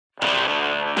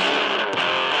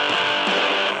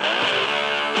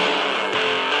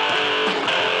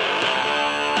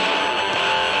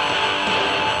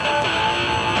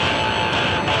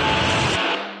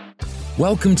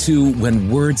Welcome to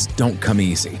When Words Don't Come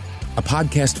Easy, a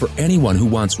podcast for anyone who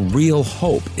wants real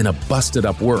hope in a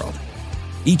busted-up world.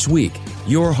 Each week,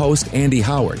 your host, Andy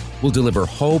Howard, will deliver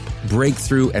hope,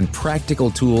 breakthrough, and practical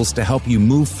tools to help you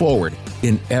move forward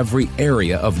in every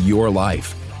area of your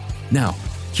life. Now,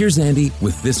 here's Andy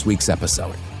with this week's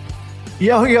episode.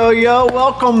 Yo,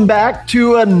 welcome back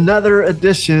to another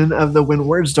edition of the When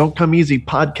Words Don't Come Easy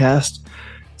podcast.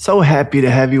 So happy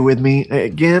to have you with me.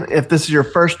 Again, if this is your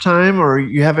first time or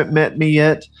you haven't met me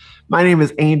yet, my name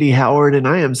is Andy Howard, and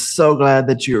I am so glad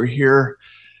that you're here.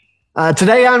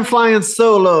 Today, I'm flying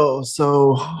solo,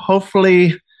 so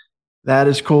hopefully that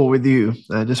is cool with you.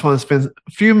 I just want to spend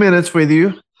a few minutes with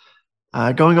you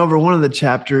going over one of the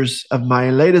chapters of my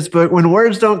latest book, When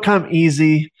Words Don't Come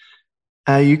Easy.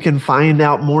 You can find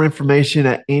out more information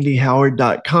at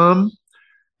andyhoward.com.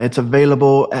 It's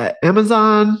available at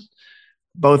Amazon,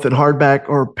 both in hardback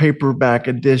or paperback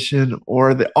edition,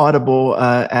 or the Audible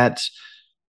at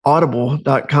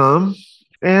audible.com.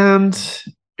 And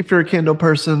if you're a Kindle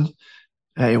person,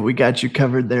 hey, we got you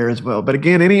covered there as well. But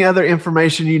again, any other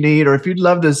information you need, or if you'd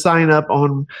love to sign up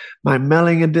on my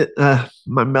mailing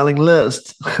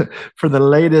list for the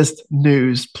latest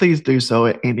news, please do so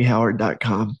at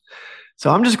andyhoward.com.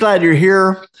 So I'm just glad you're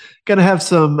here. Going to have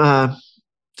some,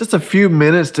 just a few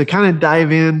minutes to kind of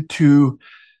dive into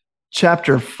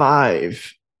Chapter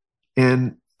 5,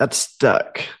 and that's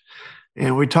stuck.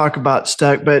 And we talk about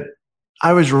stuck, but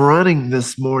I was running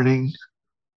this morning.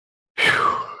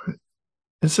 Whew.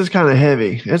 This is kind of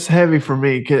heavy. It's heavy for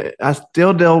me. I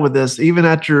still deal with this even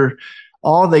after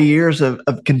all the years of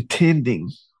contending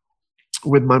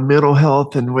with my mental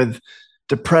health and with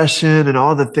depression and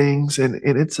all the things. And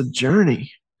it's a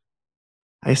journey.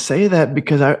 I say that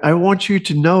because I want you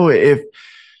to know, if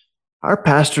our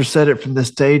pastor said it from the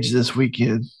stage this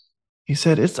weekend. He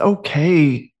said, it's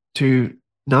okay to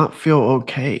not feel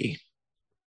okay.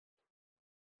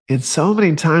 And so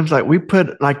many times, like, we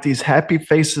put like these happy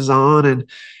faces on and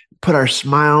put our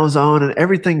smiles on and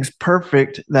everything's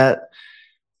perfect, that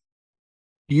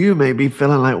you may be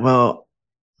feeling like, well,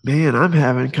 man, I'm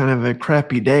having kind of a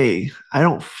crappy day. I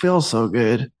don't feel so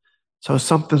good. So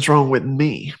something's wrong with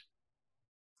me.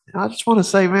 I just want to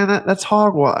say, man, that's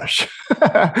hogwash.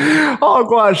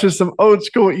 Hogwash is some old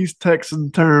school East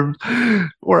Texan terms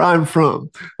where I'm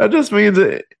from. That just means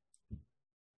it's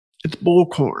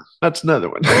bullcorn. That's another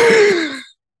one.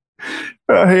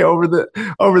 Hey, over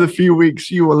the few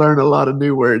weeks, you will learn a lot of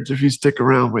new words if you stick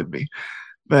around with me.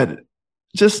 But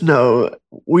just know,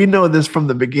 we know this from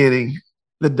the beginning.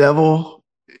 The devil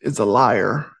is a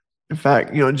liar. In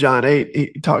fact, John 8,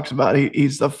 he talks about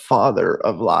he's the father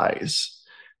of lies.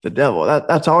 The devil,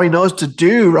 that's all he knows to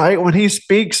do, right? When he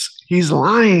speaks, he's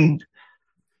lying.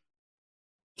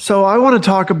 So I want to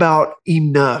talk about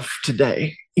enough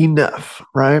today. Enough,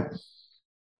 right?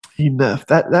 Enough.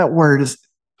 That word is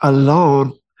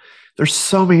alone. There's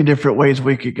so many different ways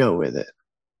we could go with it.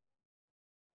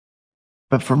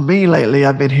 But for me lately,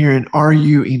 I've been hearing, are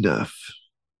you enough?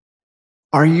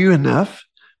 Are you enough?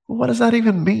 Well, what does that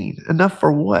even mean? Enough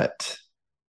for what?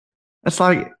 It's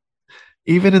like,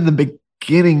 even in the beginning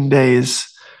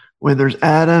days, when there's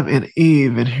Adam and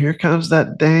Eve, and here comes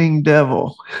that dang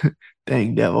devil.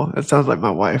 Dang devil. That sounds like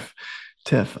my wife,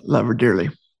 Tiff. Love her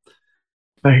dearly.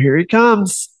 But here he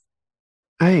comes.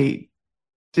 Hey,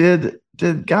 did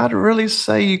God really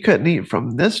say you couldn't eat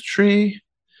from this tree?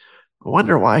 I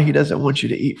wonder why he doesn't want you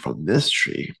to eat from this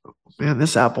tree. Man,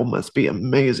 this apple must be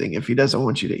amazing if he doesn't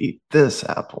want you to eat this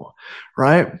apple,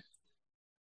 right?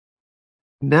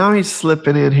 Now he's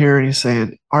slipping in here and he's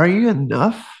saying, are you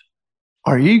enough?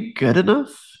 Are you good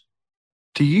enough?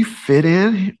 Do you fit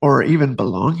in or even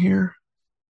belong here?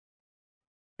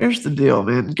 Here's the deal,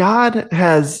 man. God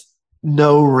has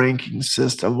no ranking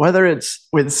system, whether it's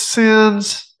with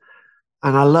sins,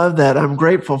 and I love that. I'm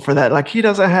grateful for that. Like, he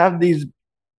doesn't have these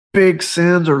big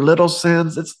sins or little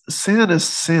sins. Sin is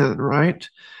sin, right?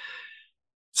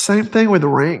 Same thing with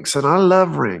ranks, and I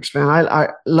love ranks, man. I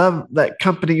love that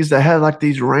companies that have like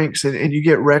these ranks, and you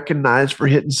get recognized for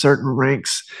hitting certain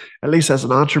ranks, at least as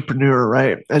an entrepreneur,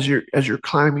 right? As you're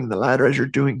climbing the ladder, as you're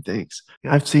doing things.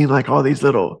 I've seen like all these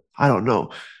little, I don't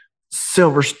know,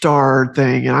 silver star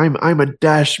thing, and I'm a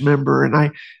Dash member,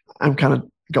 and I'm kind of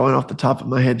going off the top of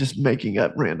my head, just making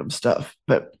up random stuff.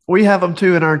 But we have them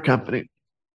too in our company.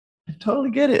 I totally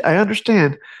get it. I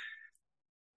understand.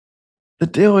 The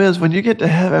deal is, when you get to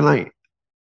heaven, like,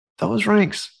 those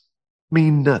ranks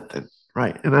mean nothing,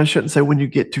 right? And I shouldn't say when you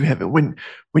get to heaven,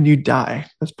 when you die,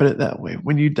 let's put it that way.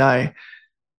 When you die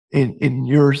and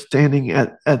you're standing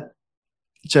at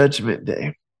Judgment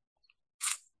Day,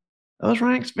 those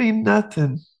ranks mean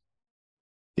nothing.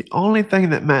 The only thing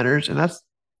that matters, and that's,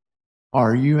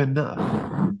 are you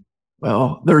enough?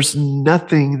 Well, there's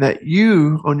nothing that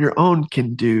you on your own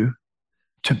can do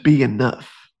to be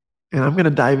enough. And I'm going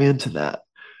to dive into that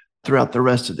throughout the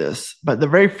rest of this. But the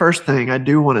very first thing I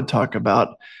do want to talk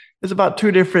about is about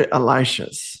two different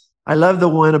Elishas. I love the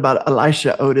one about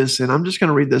Elisha Otis, and I'm just going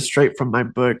to read this straight from my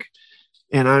book.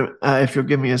 And if you'll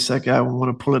give me a second, I want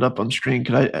to pull it up on screen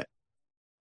because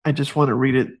I just want to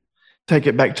read it, take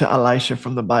it back to Elisha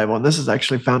from the Bible. And this is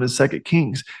actually found in 2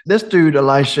 Kings. This dude,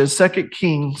 Elisha, 2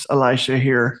 Kings, Elisha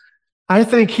here, I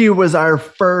think he was our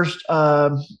first,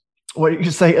 what you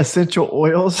say, essential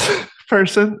oils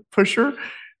pusher.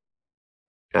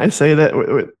 I say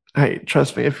that hey,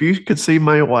 trust me, if you could see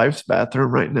my wife's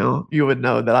bathroom right now, you would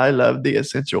know that I love the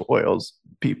essential oils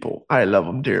people. I love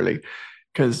them dearly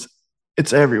because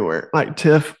it's everywhere. Like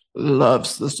Tiff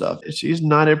loves the stuff. She's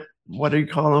not what do you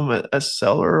call them? A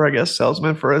seller, I guess,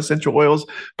 salesman for essential oils,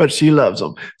 but she loves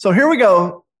them. So here we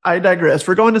go. I digress.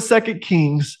 We're going to 2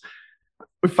 Kings.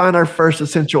 We find our first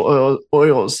essential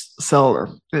oils seller,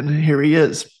 and here he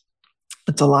is.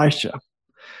 It's Elisha.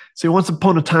 See, once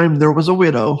upon a time, there was a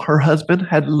widow. Her husband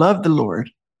had loved the Lord,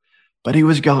 but he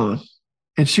was gone,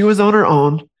 and she was on her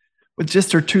own with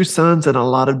just her 2 sons and a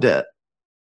lot of debt.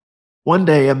 One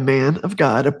day, a man of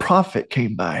God, a prophet,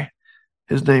 came by.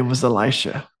 His name was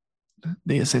Elisha,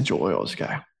 the essential oils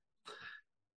guy.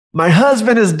 My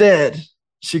husband is dead,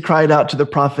 she cried out to the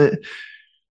prophet.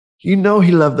 You know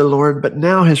he loved the Lord, but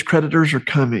now his creditors are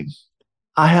coming.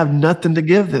 I have nothing to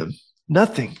give them,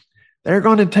 nothing. They're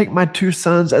going to take my 2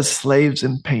 sons as slaves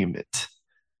in payment.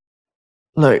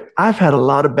 Look, I've had a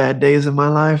lot of bad days in my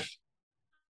life,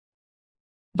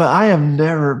 but I have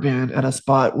never been at a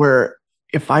spot where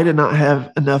if I did not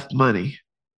have enough money,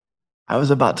 I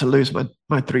was about to lose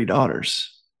my 3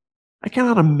 daughters. I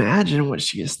cannot imagine what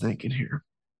she is thinking here.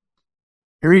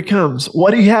 Here he comes.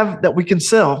 What do you have that we can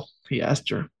sell? He asked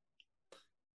her.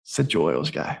 Essential oils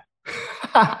guy.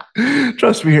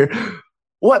 Trust me here.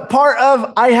 What part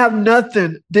of I have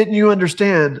nothing didn't you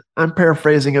understand? I'm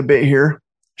paraphrasing a bit here.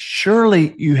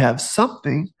 Surely you have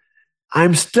something.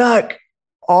 I'm stuck.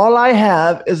 All I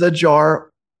have is a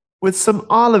jar with some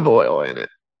olive oil in it.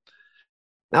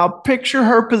 Now picture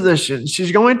her position.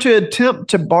 She's going to attempt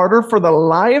to barter for the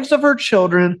lives of her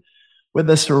children with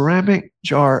a ceramic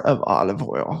jar of olive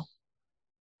oil.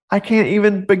 I can't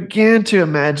even begin to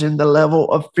imagine the level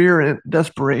of fear and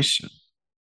desperation.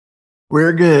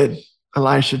 We're good,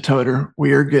 Elisha told her.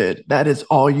 We are good. That is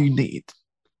all you need.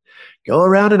 Go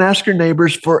around and ask your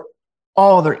neighbors for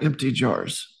all their empty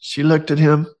jars. She looked at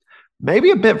him,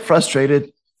 maybe a bit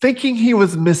frustrated, thinking he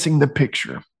was missing the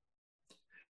picture.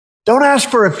 Don't ask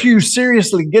for a few.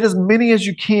 Seriously, get as many as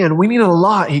you can. We need a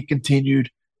lot, he continued.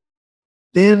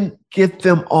 Then get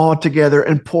them all together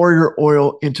and pour your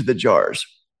oil into the jars.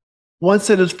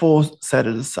 Once it is full, set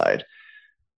it aside.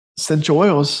 Essential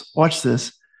oils, watch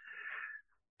this.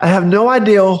 I have no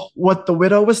idea what the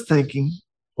widow was thinking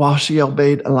while she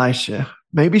obeyed Elisha.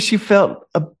 Maybe she felt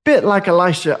a bit like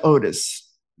Elisha Otis.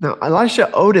 Now,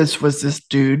 Elisha Otis was this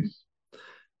dude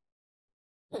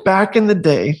back in the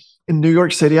day in New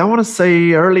York City. I want to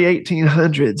say early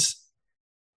 1800s.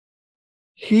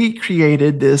 He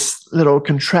created this little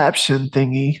contraption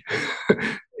thingy,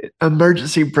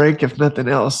 emergency brake, if nothing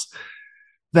else,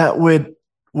 that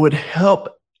would help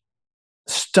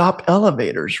stop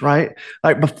elevators, right?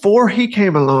 Like before he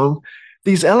came along,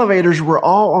 these elevators were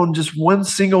all on just one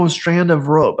single strand of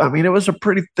rope. I mean, it was a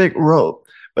pretty thick rope,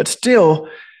 but still,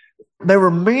 they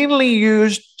were mainly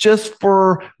used just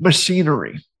for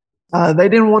machinery.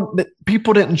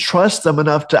 People didn't trust them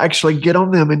enough to actually get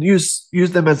on them and use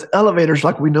them as elevators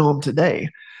like we know them today.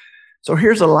 So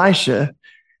here's Elisha.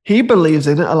 He believes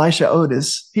in it, Elisha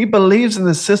Otis. He believes in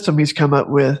the system he's come up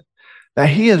with, that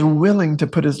he is willing to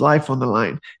put his life on the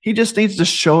line. He just needs to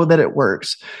show that it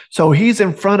works. So he's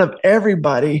in front of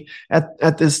everybody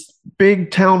at this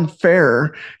big town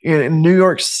fair in New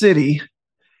York City,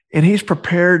 and he's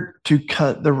prepared to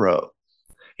cut the rope.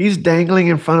 He's dangling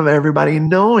in front of everybody,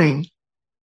 knowing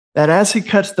that as he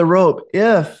cuts the rope,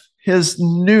 if his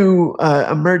new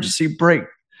emergency brake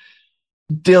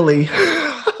dilly,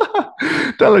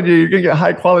 telling you, you're going to get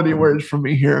high quality words from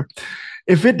me here.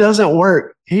 If it doesn't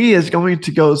work, he is going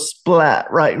to go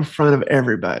splat right in front of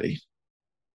everybody.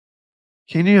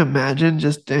 Can you imagine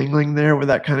just dangling there with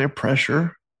that kind of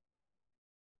pressure?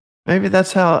 Maybe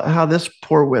that's how this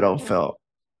poor widow felt.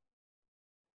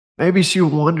 Maybe she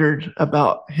wondered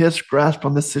about his grasp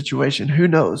on the situation. Who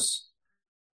knows?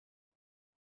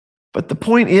 But the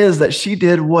point is that she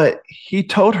did what he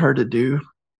told her to do.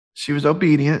 She was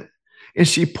obedient, and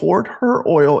she poured her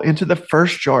oil into the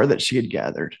first jar that she had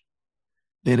gathered.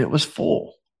 Then it was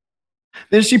full.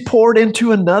 Then she poured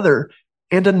into another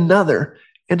and another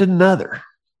and another.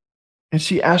 And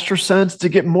she asked her sons to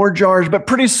get more jars, but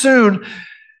pretty soon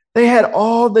they had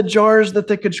all the jars that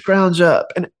they could scrounge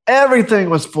up, and everything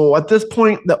was full. At this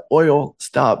point, the oil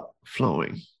stopped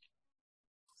flowing.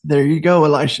 There you go,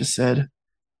 Elisha said.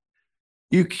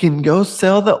 You can go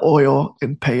sell the oil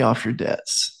and pay off your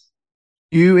debts.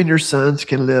 You and your sons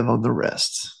can live on the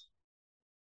rest.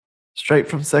 Straight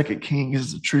from 2 Kings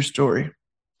is a true story.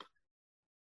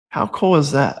 How cool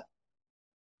is that?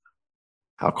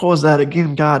 How cool is that?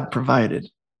 Again, God provided.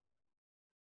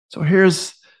 So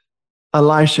here's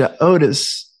Elisha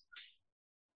Otis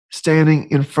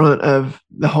standing in front of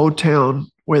the whole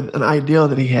town with an ideal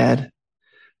that he had,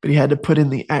 but he had to put in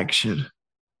the action.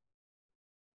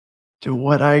 To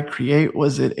what I create,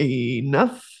 was it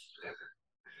enough?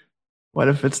 What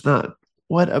if it's not?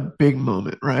 What a big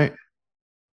moment, right?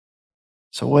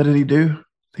 So what did he do?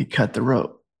 He cut the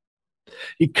rope.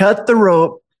 He cut the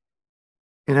rope,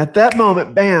 and at that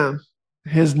moment, bam,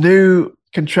 his new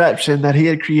contraption that he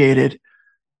had created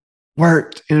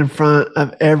worked in front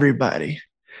of everybody.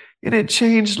 And it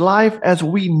changed life as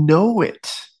we know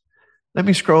it. Let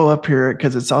me scroll up here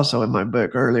because it's also in my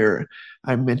book earlier.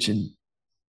 I mentioned.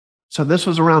 So this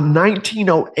was around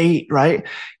 1908, right?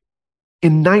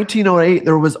 In 1908,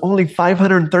 there was only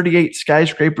 538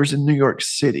 skyscrapers in New York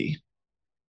City.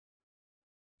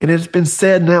 And it's been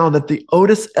said now that the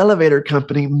Otis Elevator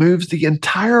Company moves the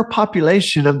entire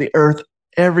population of the earth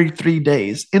every 3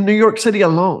 days. In New York City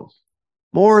alone,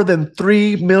 more than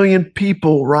 3 million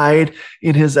people ride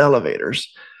in his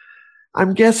elevators.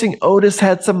 I'm guessing Otis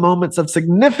had some moments of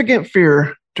significant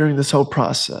fear during this whole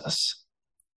process.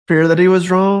 Fear that he was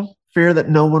wrong, fear that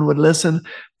no one would listen,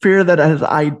 fear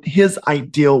that his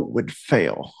ideal would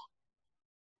fail.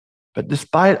 But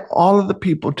despite all of the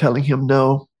people telling him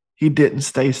no, he didn't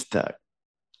stay stuck.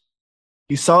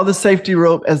 He saw the safety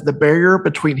rope as the barrier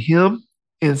between him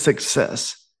and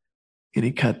success, and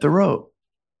he cut the rope.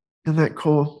 Isn't that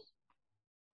cool?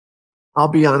 I'll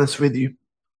be honest with you.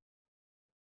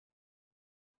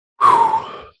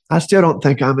 I still don't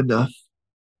think I'm enough.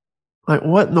 Like,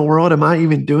 what in the world am I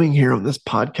even doing here on this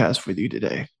podcast with you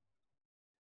today?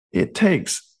 It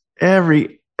takes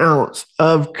every ounce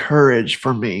of courage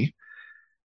for me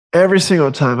every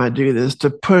single time I do this to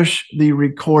push the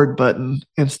record button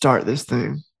and start this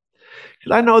thing.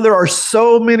 Because I know there are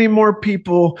so many more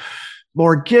people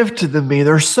more gifted than me.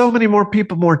 There are so many more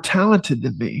people more talented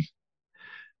than me.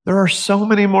 There are so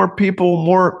many more people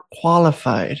more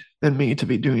qualified than me to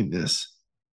be doing this.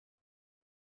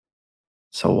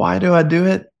 So why do I do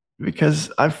it?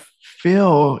 Because I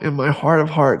feel in my heart of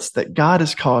hearts that God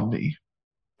has called me.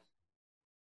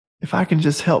 If I can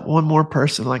just help one more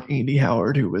person like Andy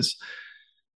Howard, who was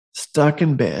stuck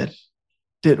in bed,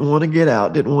 didn't want to get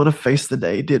out, didn't want to face the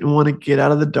day, didn't want to get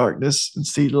out of the darkness and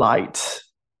see light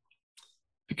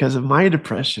because of my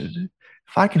depression.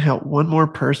 If I can help one more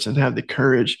person have the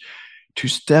courage to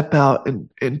step out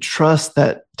and trust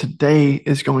that today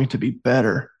is going to be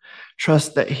better,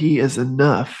 trust that he is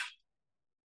enough,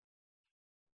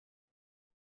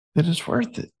 then it's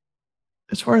worth it.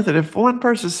 It's worth it. If one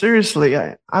person, seriously,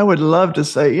 I would love to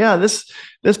say, yeah, this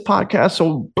podcast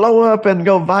will blow up and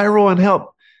go viral and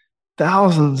help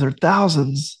thousands or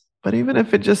thousands. But even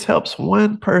if it just helps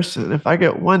one person, if I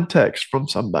get one text from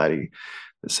somebody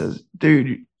that says,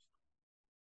 dude,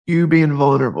 you being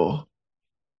vulnerable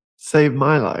saved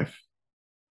my life,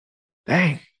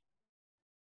 dang,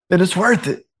 then it's worth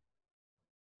it.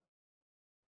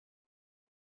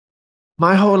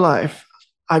 My whole life,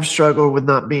 I've struggled with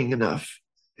not being enough.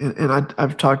 And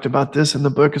I've talked about this in the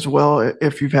book as well,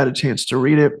 if you've had a chance to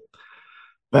read it.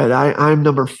 But I'm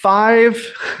number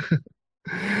 5.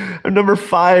 I'm number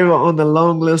 5 on the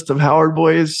long list of Howard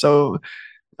boys. So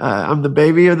I'm the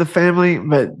baby of the family,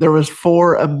 but there was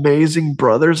 4 amazing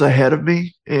brothers ahead of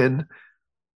me. And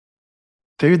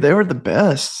dude, they were the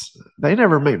best. They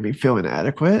never made me feel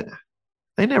inadequate.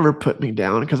 They never put me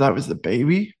down because I was the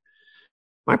baby.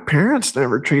 My parents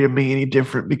never treated me any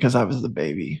different because I was the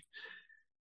baby.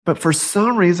 But for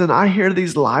some reason, I hear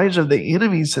these lies of the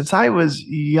enemy since I was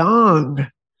young,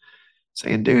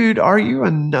 saying, dude, are you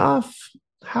enough?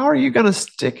 How are you going to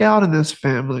stick out in this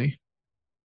family?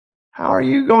 How are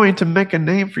you going to make a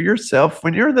name for yourself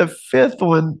when you're the 5th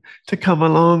one to come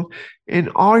along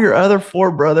and all your other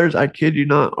 4 brothers, I kid you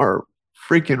not, are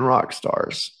freaking rock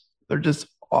stars? They're just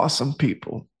awesome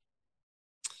people.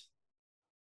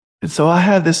 And so I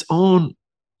have this own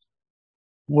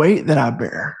weight that I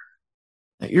bear,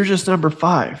 that you're just number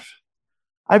 5.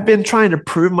 I've been trying to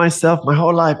prove myself my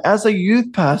whole life as a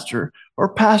youth pastor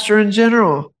or pastor in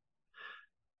general.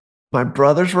 My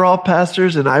brothers were all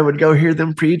pastors, and I would go hear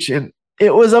them preach, and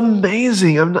it was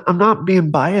amazing. I'm not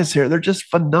being biased here. They're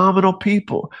just phenomenal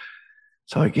people.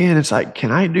 So again, it's like,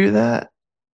 can I do that?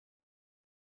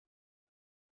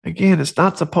 Again, it's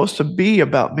not supposed to be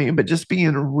about me, but just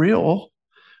being real.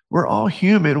 We're all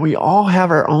human. We all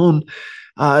have our own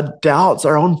doubts,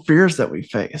 our own fears that we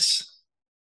face.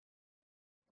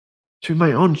 To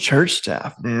my own church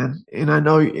staff, man. And I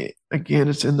know, again,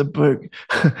 it's in the book,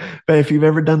 but if you've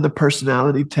ever done the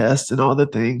personality test and all the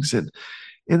things, and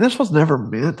this was never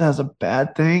meant as a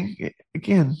bad thing.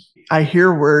 Again, I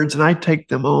hear words and I take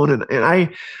them on, and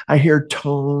I hear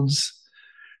tones.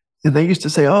 And they used to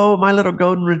say, "Oh, my little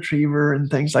golden retriever," and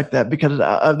things like that, because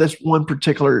of this one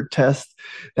particular test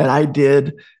that I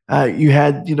did. You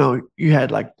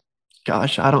had like,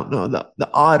 gosh, I don't know, the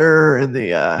otter and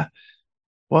the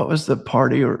what was the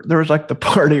party? Or there was like the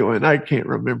party one. I can't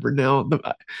remember now.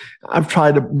 I've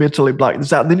tried to mentally block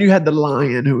this out. And then you had the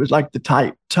lion, who was like the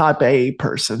type A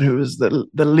person, who was the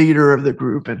leader of the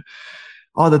group and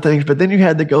all the things. But then you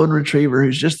had the golden retriever,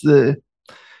 who's just the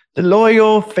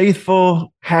loyal,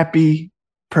 faithful, happy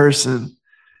person,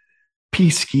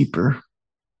 peacekeeper.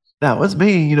 That was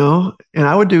me, and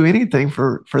I would do anything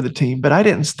for the team, but I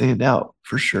didn't stand out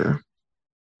for sure.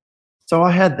 So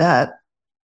I had that.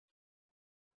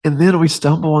 And then we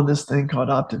stumble on this thing called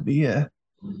Optavia.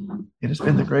 And it's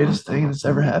been the greatest thing that's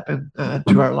ever happened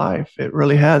to our life. It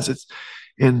really has.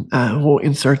 And we'll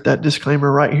insert that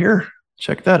disclaimer right here.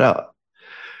 Check that out.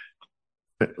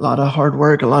 A lot of hard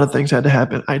work, a lot of things had to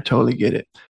happen. I totally get it.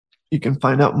 You can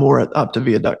find out more at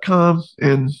optavia.com.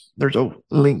 And there's a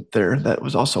link there that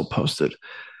was also posted.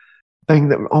 Thing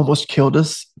that almost killed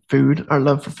us, food, our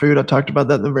love for food. I talked about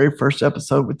that in the very first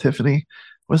episode with Tiffany.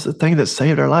 Was the thing that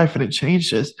saved our life, and it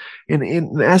changed us.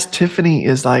 And as Tiffany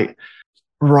is like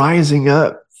rising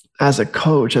up as a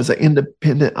coach, as an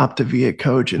independent Optavia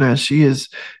coach, and as she is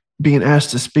being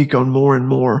asked to speak on more and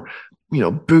more,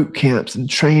 boot camps and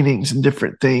trainings and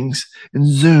different things and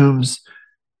Zooms,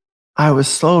 I was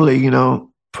slowly,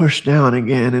 pushed down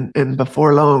again, and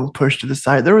before long pushed to the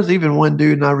side. There was even one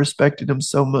dude, and I respected him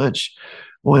so much.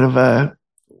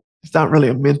 He's not really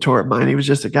a mentor of mine. He was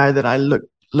just a guy that I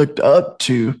looked up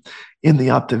to in the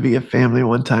Optavia family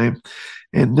one time.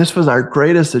 And this was our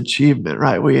greatest achievement,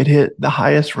 right? We had hit the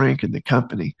highest rank in the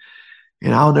company.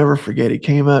 And I'll never forget, he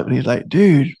came up and he's like,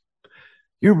 "Dude,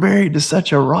 you're married to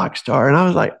such a rock star." And I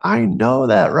was like, "I know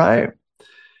that, right?"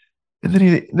 And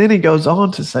then he goes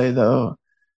on to say, though,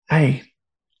 "Hey,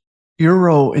 your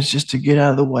role is just to get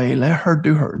out of the way. Let her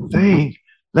do her thing.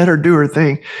 Let her do her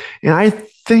thing." And I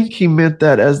think he meant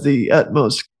that as the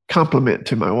utmost compliment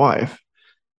to my wife.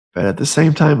 But at the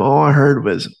same time, all I heard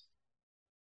was,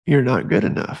 "You're not good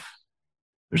enough."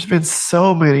 There's been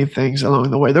so many things along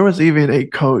the way. There was even a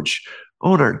coach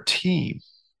on our team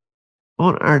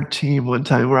one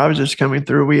time where I was just coming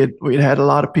through. We had a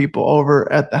lot of people over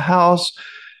at the house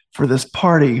for this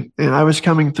party, and I was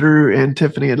coming through, and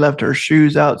Tiffany had left her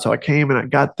shoes out. So I came and I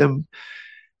got them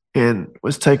and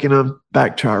was taking them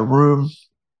back to our room.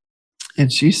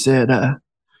 And she said,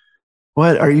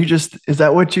 "What are you is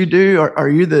that what you do? Or are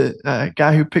you the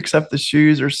guy who picks up the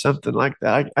shoes," or something like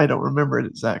that? I don't remember it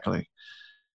exactly,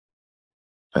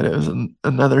 but it was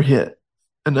another hit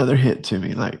to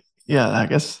me. Like, yeah, I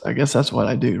guess that's what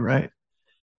I do, right?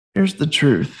 Here's the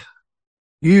truth.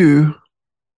 You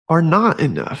are not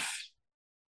enough.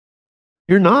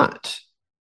 You're not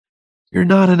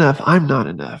enough. I'm not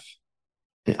enough.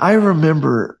 I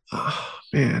remember, oh,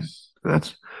 man,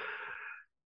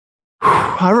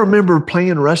 I remember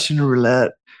playing Russian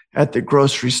roulette at the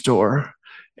grocery store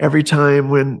every time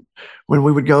when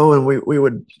we would go and we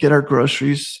would get our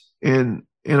groceries, and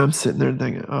I'm sitting there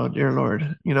thinking, "Oh dear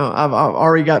Lord, I've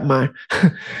already got my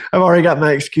I've already got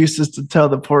my excuses to tell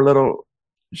the poor little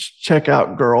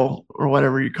checkout girl or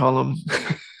whatever you call them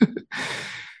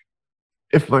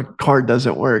if my card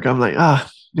doesn't work. I'm like,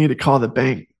 need to call the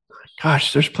bank.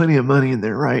 Gosh, there's plenty of money in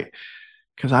there, right?"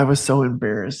 Because I was so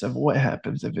embarrassed of what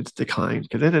happens if it's declined,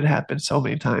 because it had happened so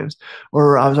many times.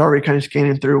 Or I was already kind of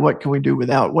scanning through, what can we do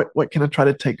without? What can I try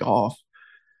to take off?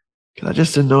 Because I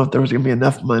just didn't know if there was going to be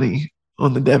enough money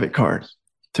on the debit card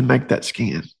to make that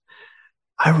scan.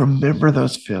 I remember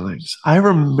those feelings. I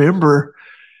remember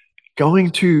going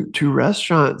to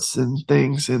restaurants and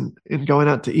things, and going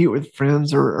out to eat with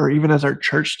friends, or even as our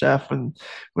church staff, when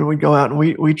we go out and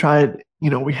we tried,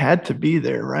 we had to be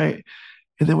there, right?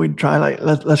 And then we'd try, like,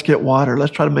 let's get water.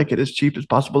 Let's try to make it as cheap as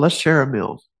possible. Let's share a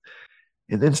meal.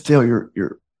 And then still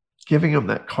you're giving them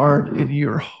that card and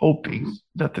you're hoping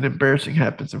nothing embarrassing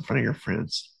happens in front of your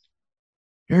friends.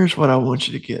 Here's what I want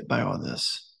you to get by all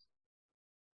this.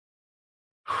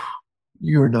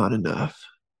 You're not enough.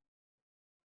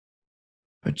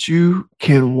 But you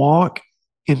can walk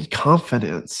in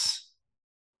confidence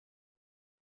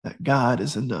that God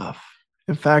is enough.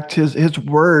 In fact, his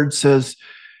word says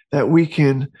that we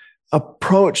can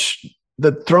approach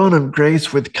the throne of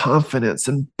grace with confidence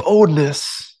and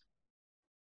boldness.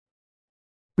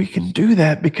 We can do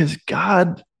that because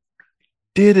God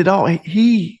did it all.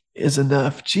 He is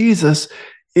enough. Jesus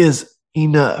is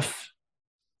enough.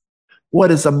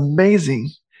 What is amazing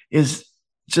is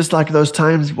just like those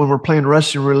times when we're playing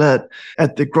Russian roulette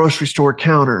at the grocery store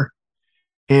counter,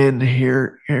 and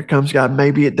here comes God.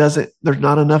 Maybe there's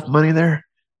not enough money there.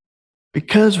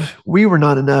 Because we were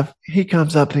not enough, he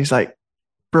comes up and he's like,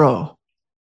 bro,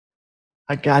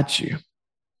 I got you.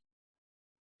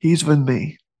 He's with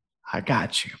me. I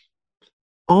got you.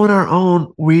 On our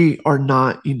own, we are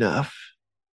not enough.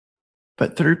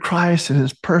 But through Christ and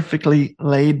his perfectly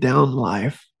laid down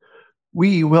life,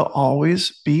 we will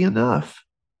always be enough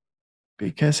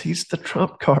because he's the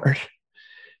trump card.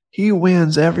 He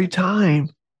wins every time.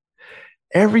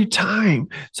 Every time.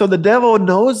 So the devil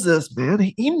knows this, man.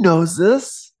 He knows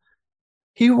this.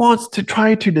 He wants to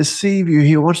try to deceive you.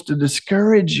 He wants to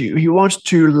discourage you. He wants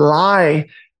to lie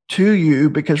to you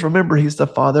because remember, he's the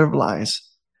father of lies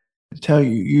and tell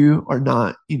you, you are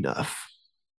not enough.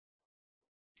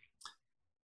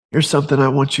 Here's something I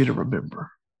want you to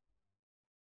remember.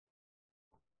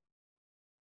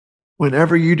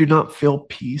 Whenever you do not feel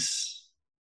peace,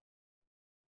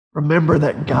 remember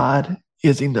that God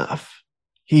is enough.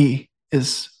 He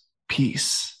is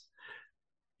peace.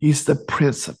 He's the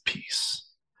Prince of Peace.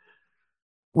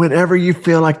 Whenever you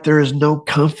feel like there is no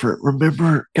comfort,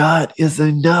 remember God is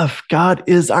enough. God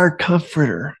is our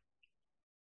comforter.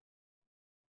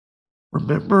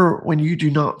 Remember when you do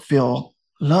not feel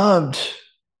loved,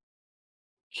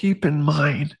 keep in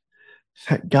mind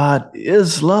that God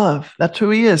is love. That's who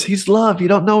he is. He's love. You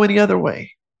don't know any other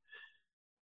way.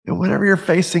 And whenever you're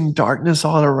facing darkness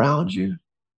all around you,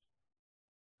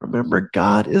 remember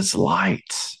God is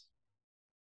light.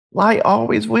 Light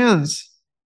always wins.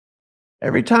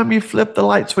 Every time you flip the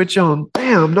light switch on,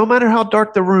 bam, no matter how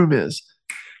dark the room is,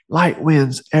 light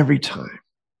wins every time.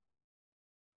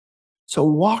 So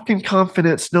walk in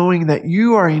confidence knowing that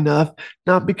you are enough,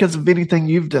 not because of anything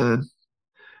you've done,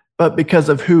 but because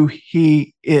of who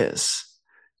he is.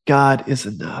 God is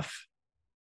enough.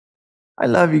 I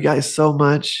love you guys so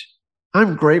much.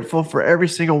 I'm grateful for every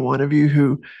single one of you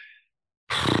who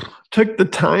took the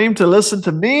time to listen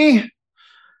to me.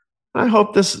 I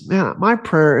hope my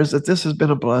prayer is that this has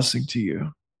been a blessing to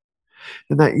you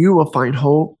and that you will find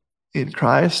hope in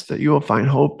Christ, that you will find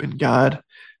hope in God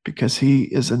because he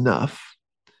is enough.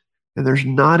 And there's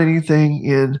not anything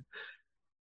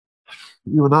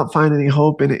you will not find any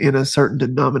hope in a certain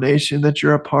denomination that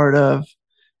you're a part of.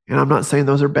 And I'm not saying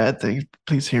those are bad things.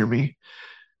 Please hear me.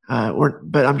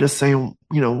 But I'm just saying,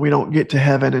 we don't get to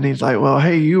heaven and he's like, well,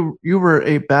 hey, you were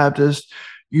a Baptist,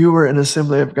 you were an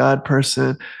Assembly of God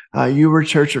person, you were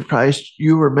Church of Christ,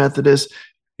 you were Methodist,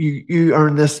 you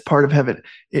earned this part of heaven.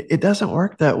 It doesn't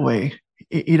work that way.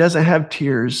 He doesn't have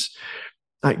tiers,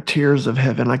 like tiers of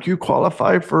heaven, like you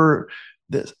qualify for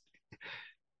this.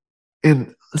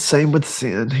 And same with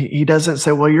sin. He doesn't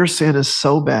say, well, your sin is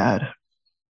so bad.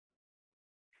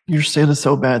 Your sin is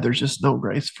so bad, there's just no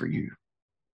grace for you.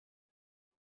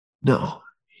 No,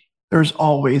 there's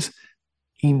always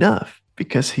enough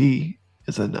because he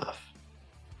is enough.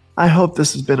 I hope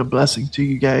this has been a blessing to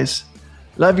you guys.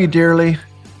 Love you dearly,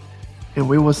 and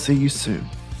we will see you soon.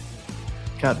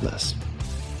 God bless.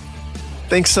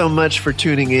 Thanks so much for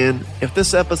tuning in. If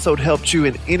this episode helped you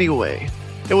in any way,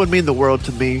 it would mean the world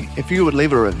to me if you would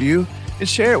leave a review and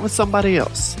share it with somebody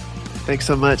else. Thanks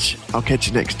so much. I'll catch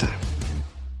you next time.